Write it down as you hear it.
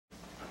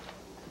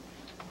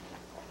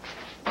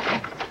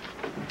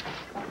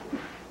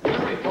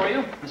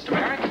you, Mr.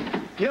 Merrick.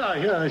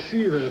 Yeah, I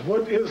see that.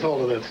 What is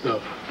all of that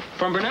stuff?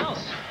 From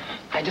Brunel's.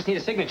 I just need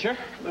a signature.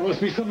 There must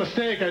be some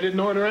mistake. I didn't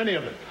order any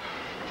of it.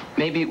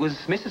 Maybe it was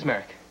Mrs.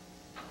 Merrick.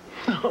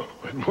 No,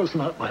 it was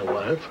not my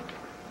wife.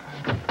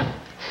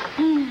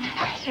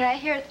 Should I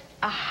hear it?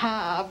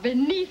 Aha,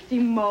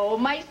 benissimo,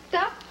 my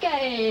stuff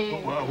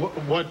game.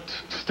 What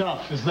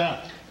stuff is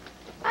that?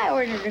 I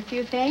ordered a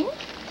few things.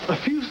 A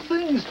few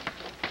things?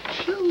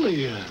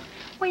 Gillian.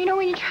 Well, you know,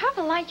 when you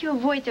travel light, you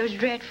avoid those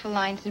dreadful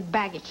lines of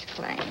baggage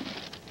claim.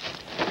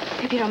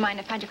 If you don't mind,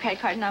 I found your credit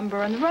card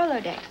number on the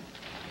Rolodex.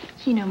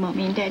 You know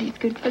Mommy and Daddy's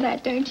good for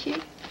that, don't you?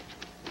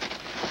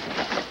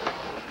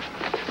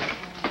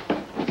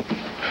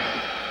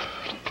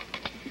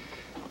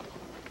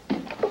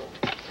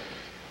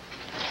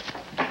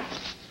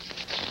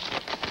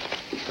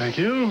 Thank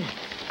you.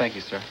 Thank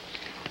you, sir.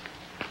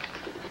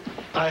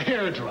 A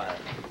hairdryer.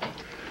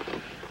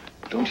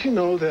 Don't you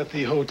know that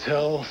the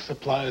hotel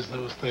supplies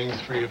those things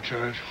free of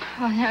charge?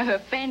 Oh, no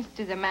offense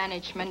to the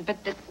management,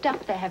 but the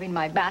stuff they have in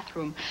my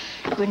bathroom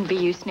couldn't be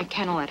used in a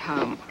kennel at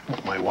home.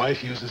 My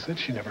wife uses it.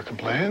 She never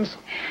complains.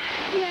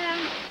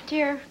 Yeah,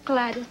 dear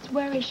Gladys,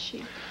 where is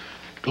she?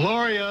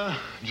 Gloria,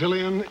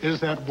 Gillian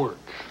is at work.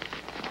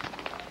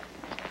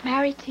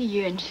 Married to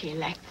you and she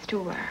elects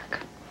to work.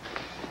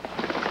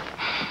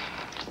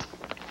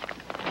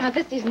 Now,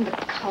 this isn't the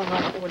color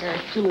I ordered.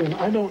 Gillian,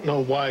 I don't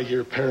know why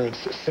your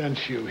parents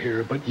sent you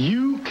here, but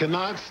you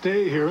cannot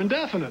stay here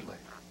indefinitely.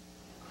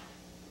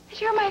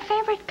 But you're my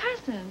favorite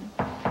cousin.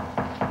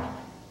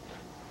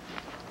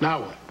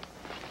 Now what?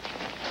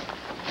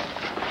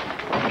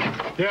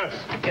 Yes.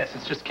 Yes,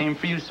 it just came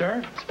for you,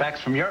 sir. It's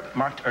fax from Europe,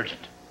 marked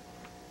urgent.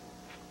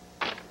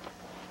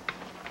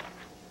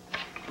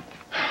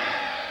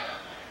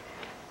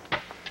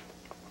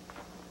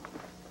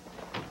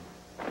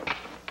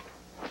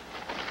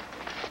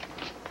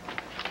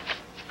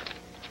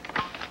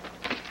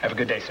 Have a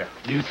good day, sir.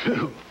 You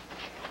too.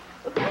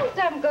 Who's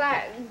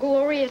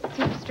Gloria's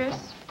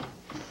seamstress?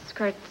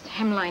 Skirt's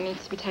hemline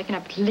needs to be taken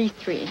up at least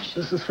 3 inches.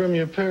 This is from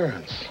your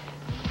parents.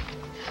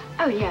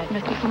 Oh, yeah, it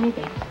must be for me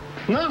then.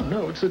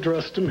 No, it's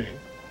addressed to me.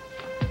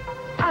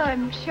 Oh,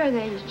 I'm sure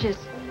they just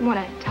want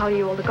to tell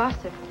you all the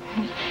gossip.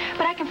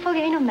 But I can fill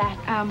you in on that.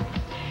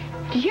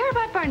 Did you hear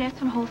about Baroness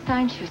von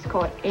Holstein? She was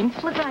caught in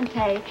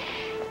flagrante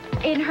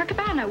in her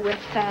cabana with,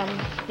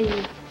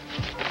 the...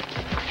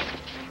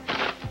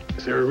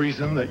 Is there a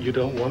reason that you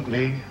don't want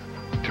me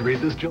to read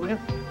this, Gillian?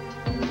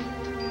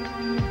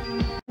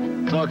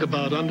 Talk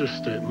about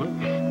understatement.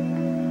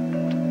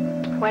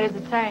 What does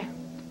it say?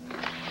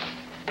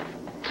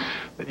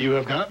 That you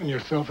have gotten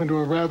yourself into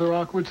a rather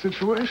awkward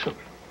situation.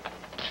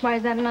 Why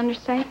is that an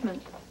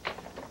understatement?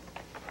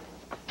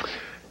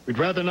 We'd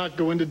rather not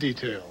go into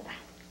detail,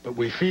 but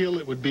we feel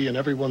it would be in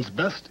everyone's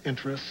best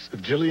interests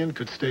if Gillian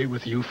could stay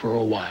with you for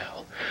a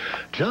while,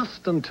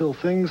 just until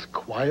things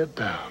quiet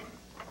down.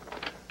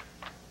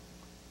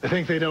 I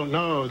think they don't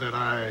know that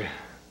I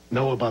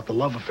know about the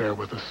love affair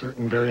with a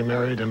certain very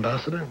married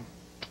ambassador.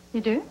 You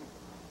do?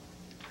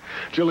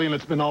 Gillian,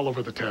 it's been all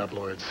over the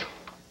tabloids.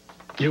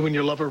 You and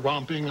your lover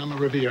romping on the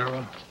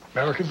Riviera.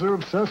 Americans are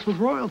obsessed with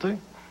royalty.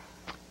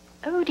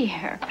 Oh,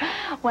 dear.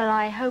 Well,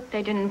 I hope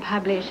they didn't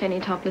publish any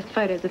topless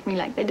photos of me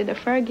like they did of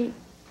Fergie.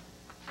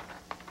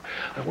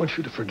 I want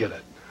you to forget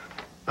it.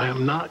 I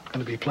am not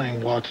going to be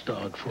playing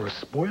watchdog for a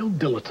spoiled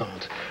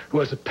dilettante who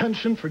has a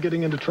penchant for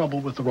getting into trouble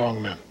with the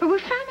wrong men. But we're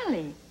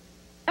family.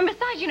 And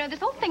besides, you know, this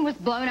whole thing was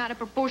blown out of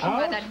proportion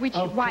by that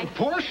witchy wife.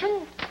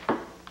 Proportion?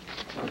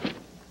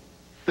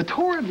 The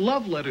torrid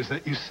love letters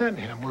that you sent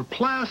him were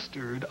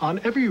plastered on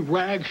every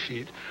rag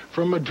sheet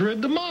from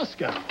Madrid to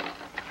Moscow.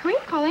 Who are you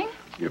calling?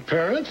 Your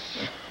parents.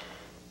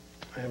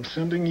 I am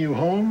sending you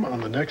home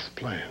on the next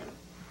plane.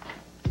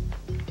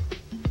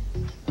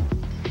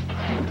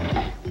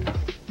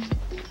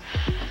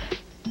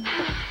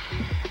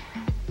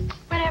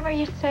 Whatever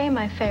you say,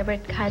 my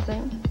favorite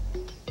cousin.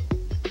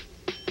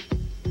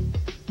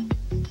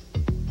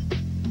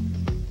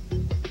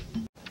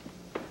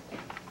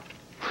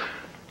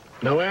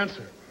 No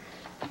answer.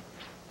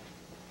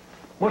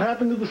 What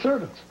happened to the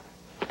servants?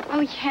 Oh,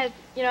 yes.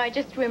 You know, I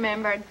just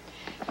remembered.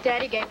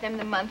 Daddy gave them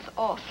the month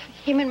off.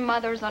 Him and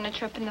Mother's on a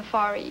trip in the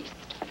Far East.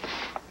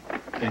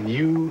 And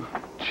you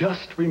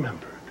just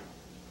remembered.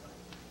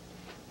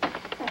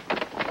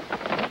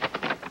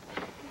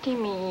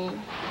 Dimmy.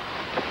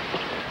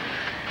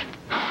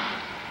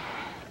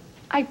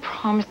 I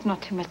promise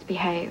not to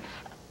misbehave.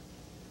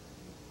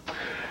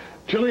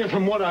 Gillian,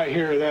 from what I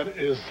hear, that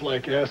is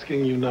like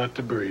asking you not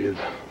to breathe.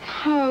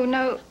 Oh,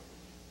 no.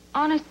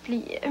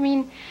 Honestly, I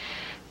mean,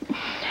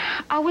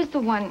 I was the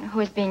one who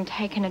was being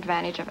taken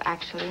advantage of,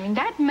 actually. I mean,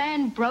 that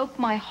man broke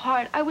my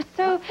heart. I was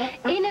so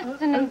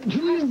innocent and...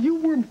 Gillian, you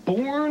were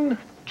born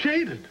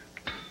jaded.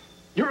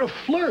 You're a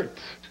flirt.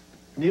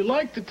 And you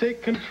like to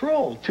take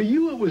control. To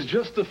you, it was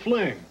just a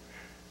fling.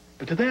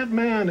 But to that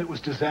man, it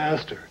was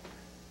disaster.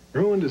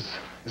 Ruined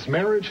his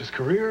marriage, his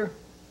career.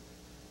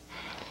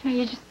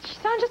 You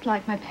sound just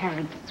like my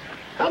parents.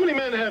 How many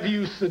men have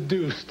you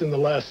seduced in the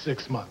last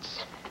 6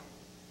 months?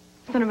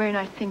 It's not a very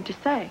nice thing to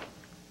say.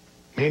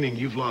 Meaning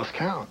you've lost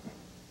count.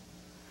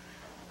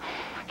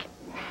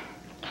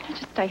 Can I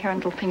just stay here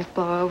until things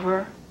blow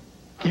over?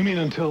 You mean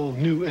until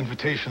new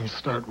invitations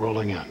start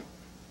rolling in?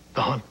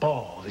 The hunt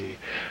ball, the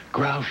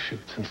grouse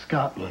shoots in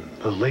Scotland,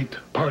 the late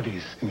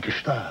parties in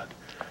Gstaad.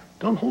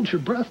 Don't hold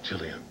your breath,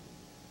 Gillian.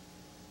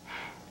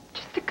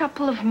 Just a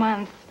couple of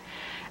months.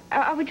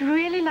 I would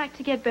really like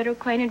to get better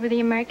acquainted with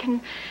the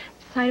American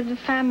side of the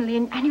family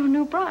and your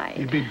new bride.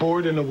 You'd be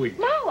bored in a week.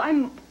 No,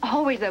 I'm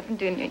always open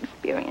to a new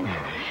experience.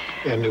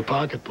 And new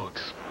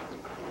pocketbooks.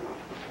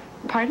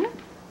 Pardon?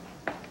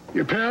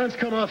 Your parents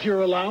cut off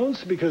your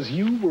allowance because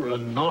you were a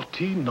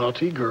naughty,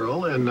 naughty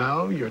girl, and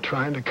now you're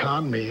trying to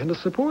con me into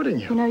supporting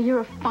you. You know,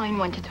 you're a fine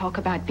one to talk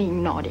about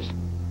being naughty.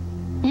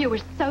 You were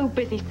so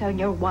busy sowing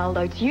your wild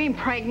oats, you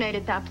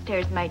impregnated the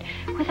upstairs maid,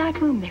 without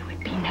whom there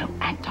would be no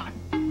Anton.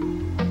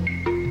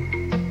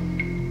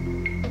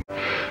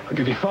 I'll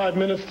give you 5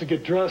 minutes to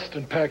get dressed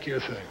and pack your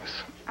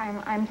things.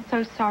 I'm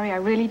so sorry. I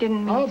really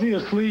didn't mean...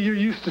 Obviously, you're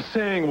used to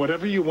saying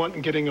whatever you want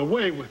and getting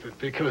away with it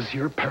because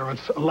your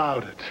parents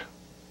allowed it.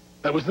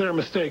 That was their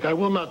mistake. I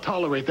will not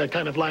tolerate that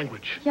kind of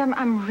language. Yeah,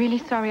 I'm really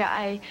sorry.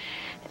 I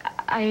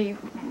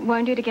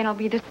won't do it again. I'll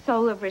be the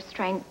soul of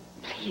restraint.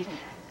 Please.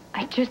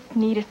 I just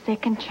need a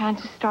second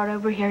chance to start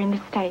over here in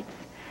the States.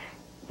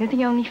 You're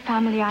the only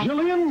family I...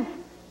 Gillian!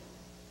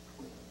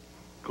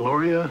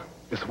 Gloria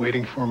is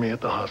waiting for me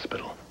at the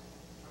hospital.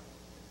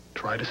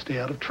 Try to stay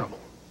out of trouble.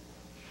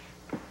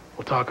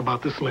 We'll talk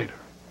about this later.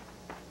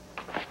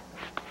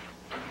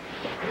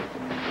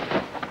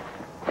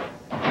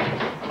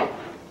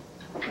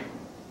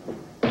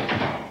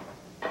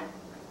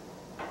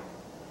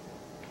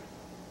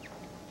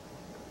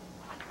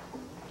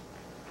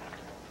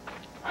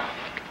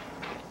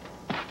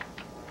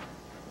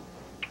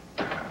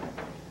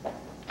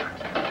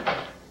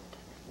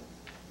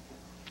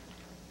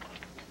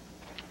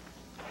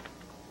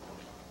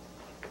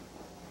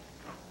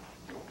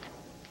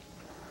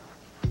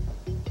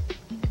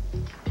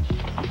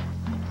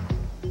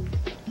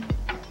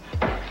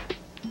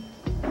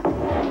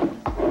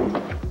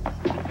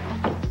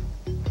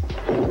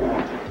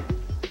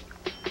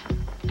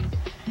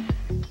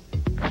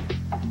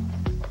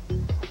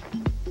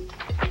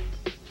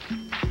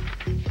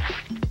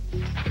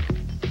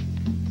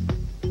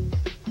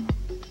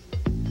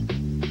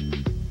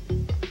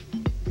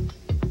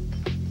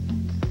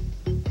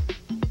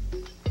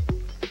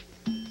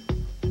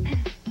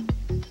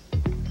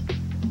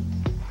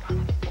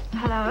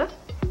 Hello?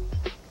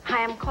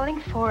 Hi, I'm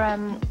calling for,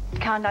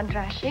 Count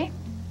Andraschi.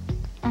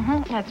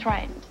 That's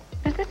right.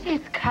 This is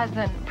his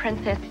cousin,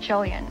 Princess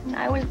Gillian.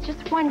 I was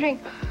just wondering,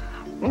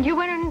 you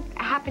wouldn't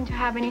happen to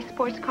have any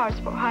sports cars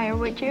for hire,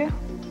 would you?